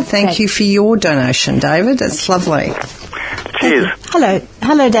 Vivian, and thank you for your donation, David. That's lovely. Cheers.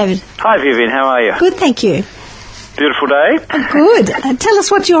 Hello, David. Hi, Vivian. How are you? Good, thank you. Beautiful day. Good. Tell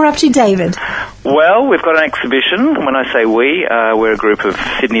us what you're up to, David. Well, we've got an exhibition. When I say we, we're a group of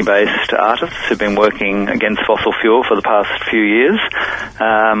Sydney-based artists who've been working against fossil fuel for the past few years.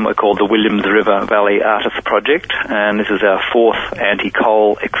 We're called the Williams River Valley Artists Project, and this is our fourth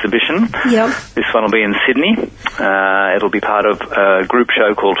anti-coal exhibition. Yep. This one will be in Sydney. It'll be part of a group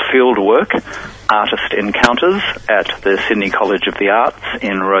show called Fieldwork, Artist Encounters at the Sydney College of the Arts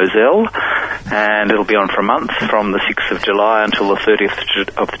in Rozelle, and it'll be on for a month from the 6th of July until the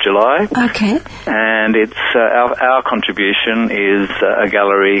 30th of July. Okay. And it's our contribution is a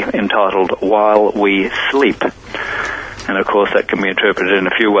gallery entitled While We Sleep. And of course that can be interpreted in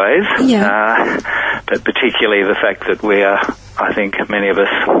a few ways, but particularly the fact that we are, I think many of us,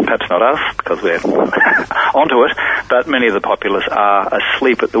 perhaps not us because we're onto it, but many of the populace are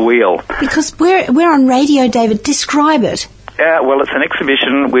asleep at the wheel. Because we're on radio, David. Describe it. Yeah, well, it's an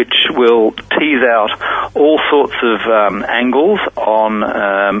exhibition which will tease out all sorts of angles on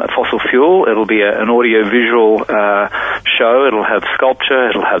fossil fuel. It'll be an audio-visual show. It'll have sculpture.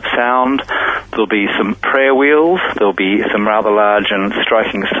 It'll have sound. There'll be some prayer wheels. There'll be some rather large and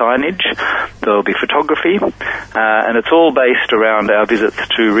striking signage. There'll be photography. And it's all based around our visits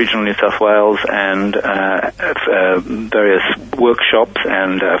to regional New South Wales and various workshops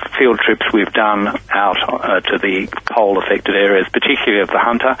and field trips we've done out to the coal-affected areas, particularly of the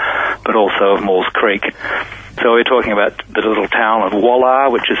Hunter, but also of Maules Creek. So we're talking about the little town of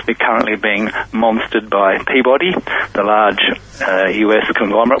Wallar, which is currently being monstered by Peabody, the large US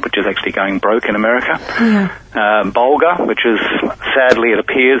conglomerate, which is actually going broke in America. Yeah. Bulga, which is, sadly it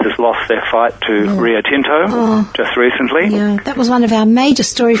appears, has lost their fight to Rio Tinto just recently. Yeah, that was one of our major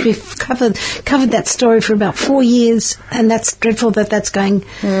stories. We've covered that story for about 4 years, and that's dreadful that that's going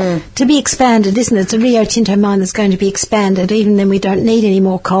to be expanded, isn't it? It's a Rio Tinto mine that's going to be expanded. Even then we don't need any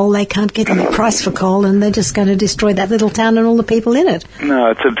more coal. They can't get any price for coal, and they're just going to destroy that little town and all the people in it.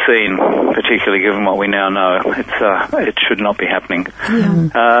 No, it's obscene, particularly given what we now know. It should not be happening.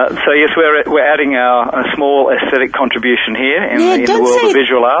 Yeah. So yes, we're adding a small aesthetic contribution here in the world of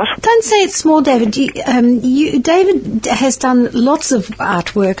visual art. Don't say it's small, David. David has done lots of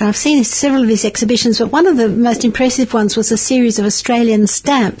artwork. I've seen several of his exhibitions, but one of the most impressive ones was a series of Australian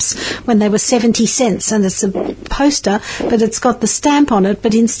stamps when they were 70 cents, and it's a poster, but it's got the stamp on it,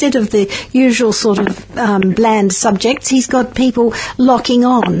 but instead of the usual sort of bland subjects, he's got people locking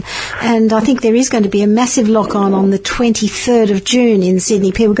on. And I think there is going to be a massive lock-on the 23rd of June in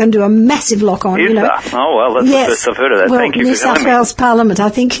Sydney. People are going to do a massive lock-on. Is that? Oh, well, that's the first I've heard of that. Well, Thank you New for telling South me. Wales Parliament, I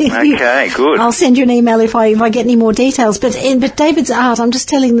think. Okay, good. I'll send you an email if I get any more details. But David's art, I'm just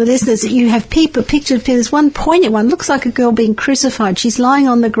telling the listeners that you have pictures. There's one poignant one. Looks like a girl being crucified. She's lying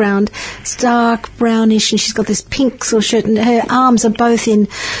on the ground. It's dark brownish, and she's got this pink sort of shirt, and her arms are both in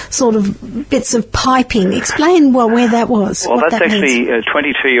sort of bits of piping. Explain where that was. Well, that's actually a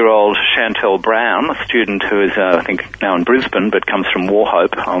 22-year-old Chantel Brown, a student who is, I think, now in Brisbane, but comes from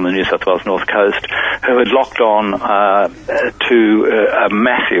Wauchope on the New South Wales North Coast, who had locked on to a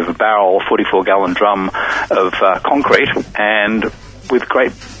massive barrel, 44-gallon drum of concrete, and with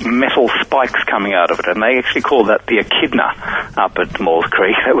great metal spikes coming out of it, and they actually call that the echidna up at Maules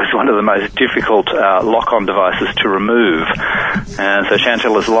Creek. It was one of the most difficult lock-on devices to remove. And so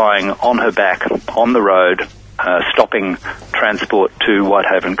Chantel is lying on her back on the road, stopping transport to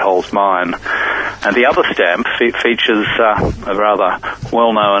Whitehaven Coals Mine. And the other stamp features a rather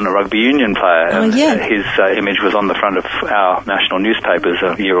well-known rugby union player. His image was on the front of our national newspapers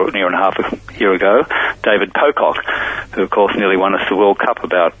a year and a half ago, David Pocock, who, of course, nearly won us the World Cup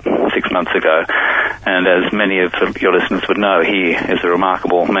about 6 months ago. And as many of your listeners would know, he is a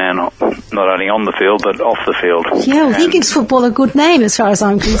remarkable man, not only on the field, but off the field. Yeah, well, he gives football a good name, as far as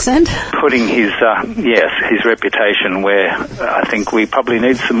I'm concerned. Putting his reputation where I think we probably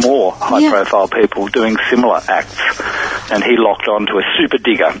need some more high-profile people doing similar acts. And he locked on to a super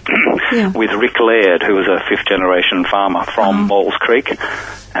digger with Rick Laird, who was a fifth-generation farmer from Maules Creek.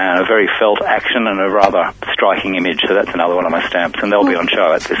 A very felt action and a rather striking image. So that's another one of my stamps, and they'll be on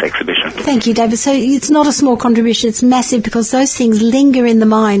show at this exhibition. Thank you, David. So it's not a small contribution, it's massive, because those things linger in the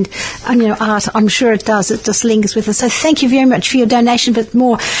mind. And, art, I'm sure it does. It just lingers with us. So thank you very much for your donation, but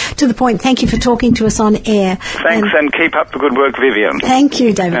more to the point, thank you for talking to us on air. Thanks, and keep up the good work, Vivian. Thank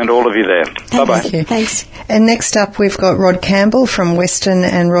you, David. And all of you there. Bye-bye. Thanks. And next up, we've got Rod Campbell from Western.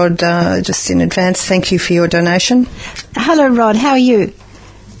 And Rod, just in advance, thank you for your donation. Hello, Rod. How are you?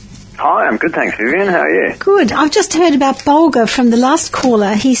 Hi, I'm good, thanks, Vivian. How are you? Good. I've just heard about Bulga from the last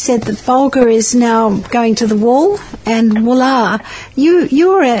caller. He said that Bulga is now going to the wall, and Woollahra.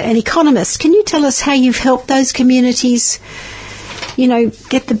 You're an economist. Can you tell us how you've helped those communities,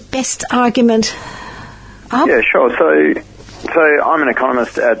 get the best argument up? Yeah, sure. So I'm an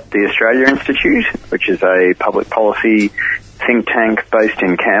economist at the Australia Institute, which is a public policy think tank based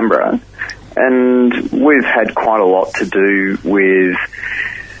in Canberra, and we've had quite a lot to do with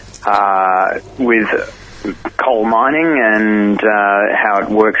coal mining and how it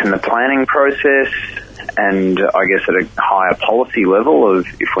works in the planning process, and I guess at a higher policy level of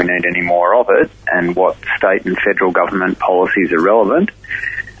if we need any more of it and what state and federal government policies are relevant.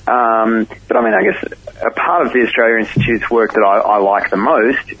 But I mean, I guess a part of the Australia Institute's work that I like the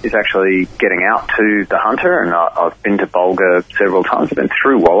most is actually getting out to the hunter, and I've been to Bulga several times. I've been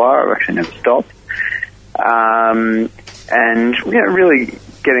through Woollahra. I've actually never stopped. And really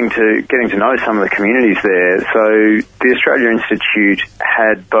getting to know some of the communities there. So the Australia Institute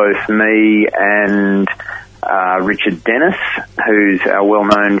had both me and Richard Dennis, who's our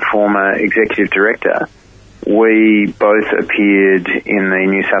well-known former executive director. We both appeared in the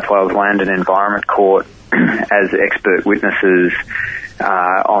New South Wales Land and Environment Court as expert witnesses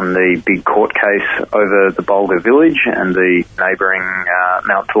on the big court case over the Bulga village and the neighbouring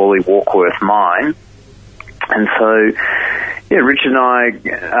Mount Thorley Warkworth mine. And so, Richard and I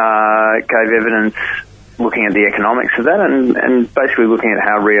gave evidence looking at the economics of that and basically looking at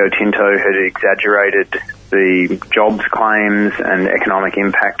how Rio Tinto had exaggerated the jobs claims and economic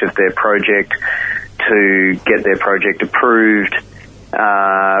impact of their project to get their project approved,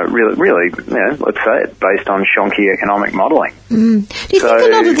 really, let's say it, based on shonky economic modelling. Do you think a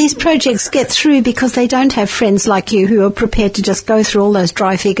lot of these projects get through because they don't have friends like you who are prepared to just go through all those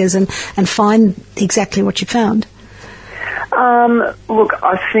dry figures and find exactly what you found? Look,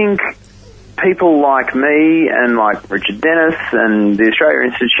 I think people like me and like Richard Dennis and the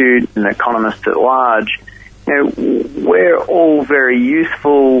Australia Institute and economists at large, we're all very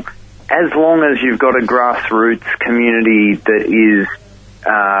useful as long as you've got a grassroots community that is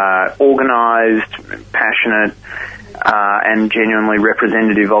organised, passionate, and genuinely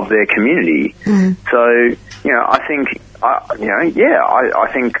representative of their community. So, I think, I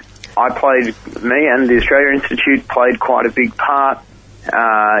think me and the Australia Institute played quite a big part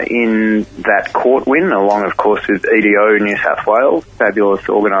in that court win, along, of course, with EDO New South Wales, fabulous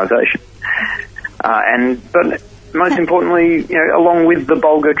organisation. But most importantly, along with the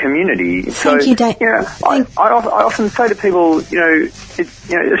Bulga community. Thank you, Dave. I often say to people,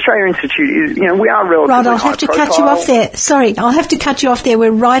 Australia Institute is, we are relatively Rod, I'll have to cut you off there. Sorry, I'll have to cut you off there.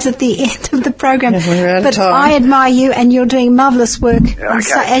 We're right at the end of the program. But I admire you, and you're doing marvellous work. Okay.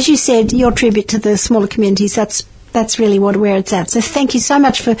 So, as you said, your tribute to the smaller communities, that's That's really where it's at. So thank you so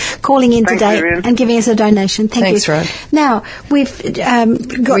much for calling in today and giving us a donation. Thanks, Rod. Now, we've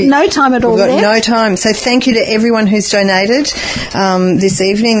got no time at all We've got there. no time. So thank you to everyone who's donated this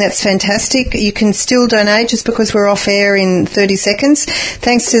evening. That's fantastic. You can still donate just because we're off air in 30 seconds.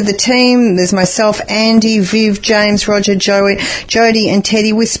 Thanks to the team. There's myself, Andy, Viv, James, Roger, Jody and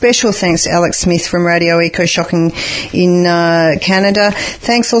Teddy, with special thanks to Alex Smith from Radio Eco Shocking in Canada.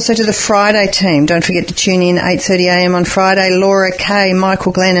 Thanks also to the Friday team. Don't forget to tune in 8:30 a.m. on Friday. Laura Kay,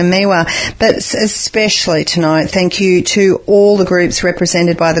 Michael Glenn and Miwa. But especially tonight, thank you to all the groups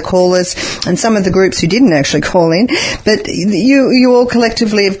represented by the callers and some of the groups who didn't actually call in. But you all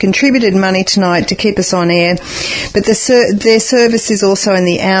collectively have contributed money tonight to keep us on air. But their service is also in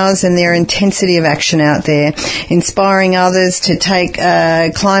the hours and their intensity of action out there, inspiring others to take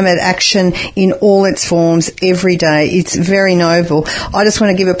climate action in all its forms every day. It's very noble. I just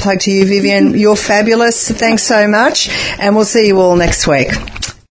want to give a plug to you, Vivian. You're fabulous. Thanks so much, and we'll see you all next week.